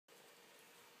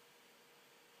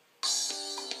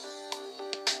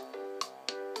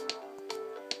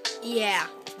Yeah,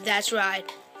 that's right.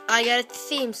 I got a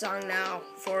theme song now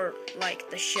for like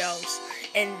the shows,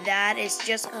 and that is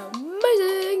just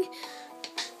amazing.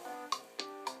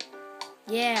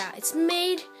 Yeah, it's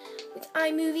made with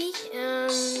iMovie.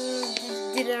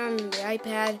 Did it on the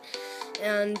iPad,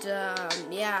 and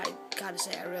yeah, I gotta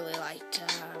say I really liked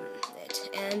it,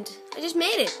 and I just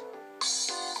made it,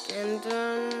 and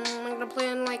I'm gonna play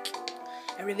on like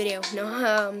every video.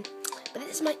 No, but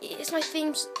it's my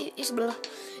theme. It's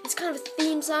kind of a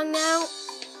theme song now.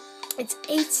 It's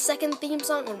 8-second theme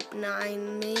song, or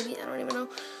 9 maybe. I don't even know.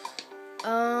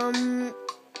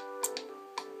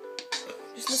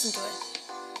 Just listen to it.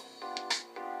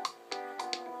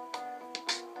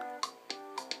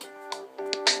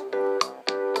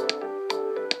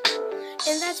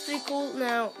 And that's pretty cool.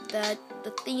 Now that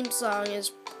the theme song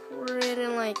is pretty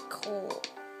like cool.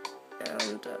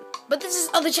 And but this is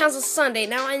Other Chance on Sunday.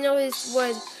 Now I know this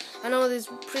is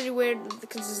pretty weird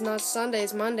because it's not Sunday,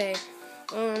 it's Monday.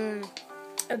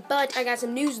 But I got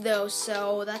some news though,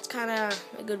 so that's kind of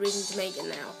a good reason to make it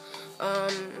now.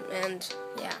 And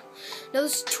yeah, now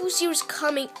there's 2 series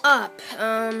coming up.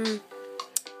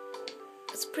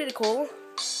 It's pretty cool.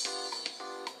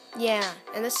 Yeah,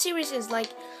 and the series is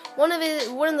like one of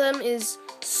them is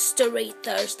Street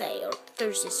Thursday, or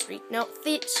Thursday Street. No,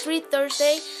 Street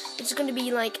Thursday. It's going to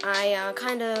be like I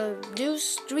kind of do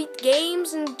street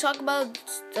games and talk about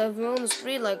stuff on the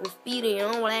street, like graffiti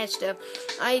and all that stuff.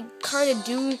 I kind of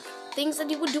do things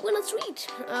that you would do in the street,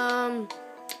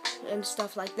 and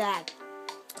stuff like that.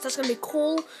 So that's going to be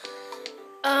cool.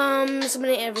 It's going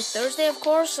to be every Thursday, of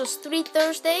course. So Street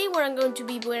Thursday, where I'm going to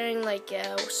be wearing like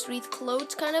street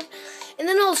clothes, kind of. And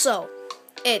then also,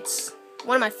 it's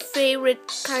one of my favorite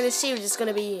kind of series is going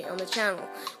to be on the channel,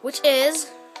 which is,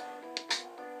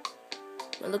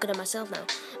 I'm looking at myself now,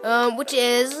 which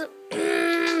is,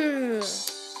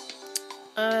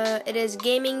 it is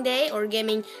Gaming Day, or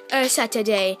Gaming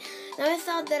Saturday. Now I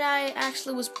thought that I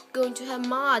actually was going to have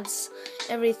mods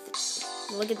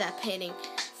look at that painting.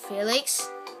 Felix,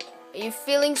 are you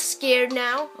feeling scared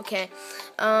now? Okay,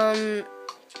 but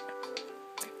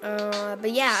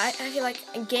yeah, I feel like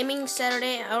a Gaming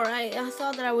Saturday, or I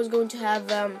thought that I was going to have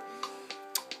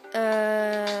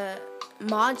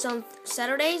mods on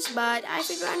Saturdays, but I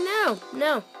figured out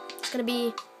no, it's gonna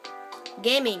be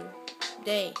Gaming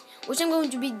Day, which I'm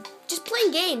going to be just playing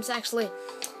games actually,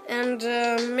 and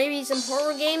maybe some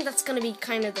horror game. That's gonna be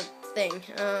kind of the thing,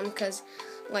 because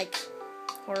like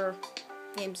horror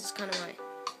games is kind of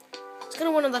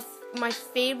one of my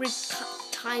favorite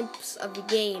types of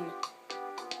game.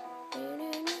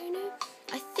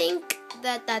 I think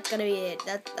that's gonna be it.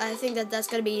 I think that's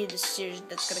gonna be the series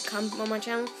that's gonna come on my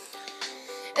channel.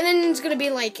 And then it's gonna be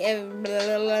like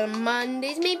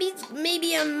Mondays,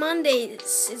 maybe on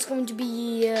Mondays it's going to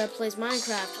be plays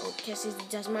Minecraft, or Cassie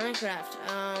does Minecraft.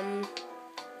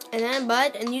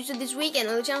 And news of this weekend,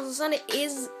 Other Chance on Sunday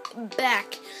is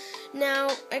back. Now,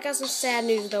 I got some sad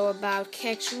news, though, about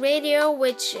Kex Radio,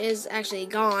 which is actually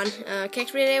gone.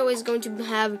 Kex Radio is going to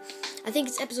have, I think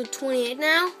it's episode 28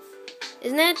 now,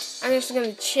 isn't it? I'm just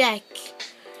going to check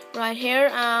right here.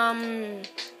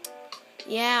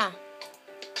 Yeah.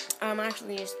 I'm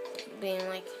actually just being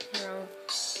like,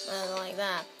 like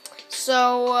that.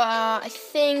 So, I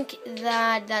think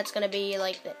that's going to be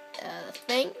like the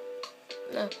thing.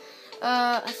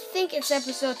 I think it's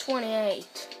episode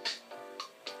 28.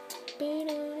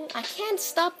 I can't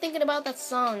stop thinking about that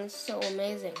song. It's so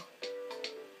amazing.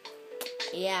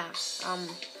 Yeah,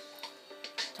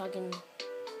 talking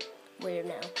weird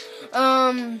now.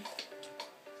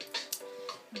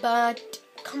 But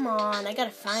come on, I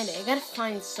gotta find it. I gotta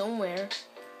find it somewhere.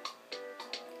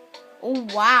 Oh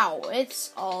wow,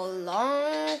 it's a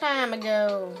long time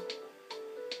ago.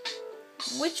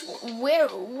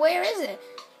 Where is it?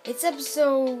 It's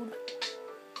episode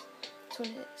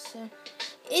 27.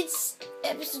 It's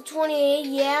episode 28,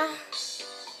 yeah.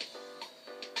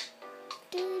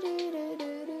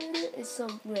 It's so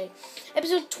great.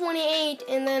 Episode 28,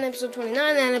 and then episode 29,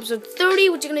 and then episode 30,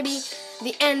 which is going to be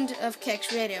the end of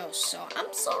Kex Radio. So,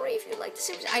 I'm sorry if you like the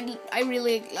series. I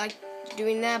really like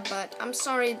doing that, but I'm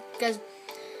sorry because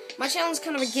my channel is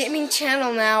kind of a gaming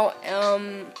channel now.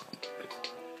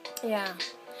 Yeah.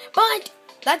 But,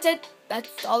 that's it.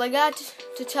 That's all I got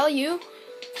to tell you.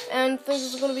 And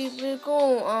things are going to be really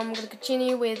cool. I'm going to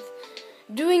continue with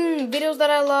doing videos that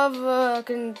I love,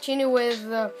 continue with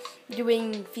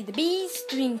doing Feed the Bees,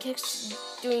 doing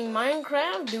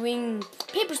Minecraft, doing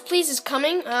Papers, Please is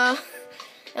coming, and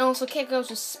also Cat Goes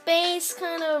to Space,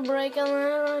 kind of break on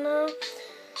that right now.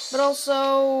 But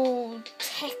also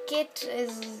Tech It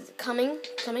is coming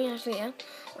actually, yeah.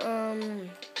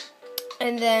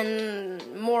 and then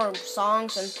more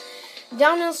songs, and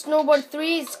Downhill Snowboard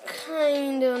 3 is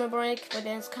kind of on a break, but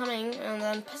then it's coming, and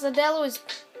then Pesadelo is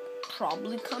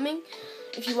probably coming,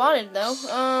 if you want it though.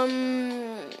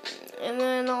 And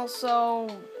then also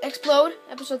Explode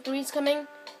Episode 3 is coming,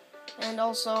 and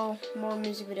also more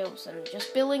music videos, and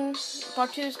Just Building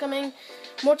Part 2 is coming,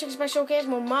 more Tech Spec Showcase,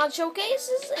 more mod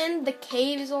showcases, and The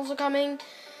Cave is also coming,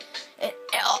 and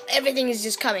everything is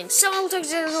just coming. So I will talk to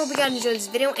you guys. I hope you guys enjoyed this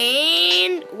video,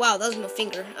 and wow, that was my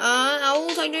finger. I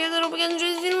will talk to you guys. I hope you guys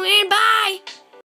enjoyed this video, and bye!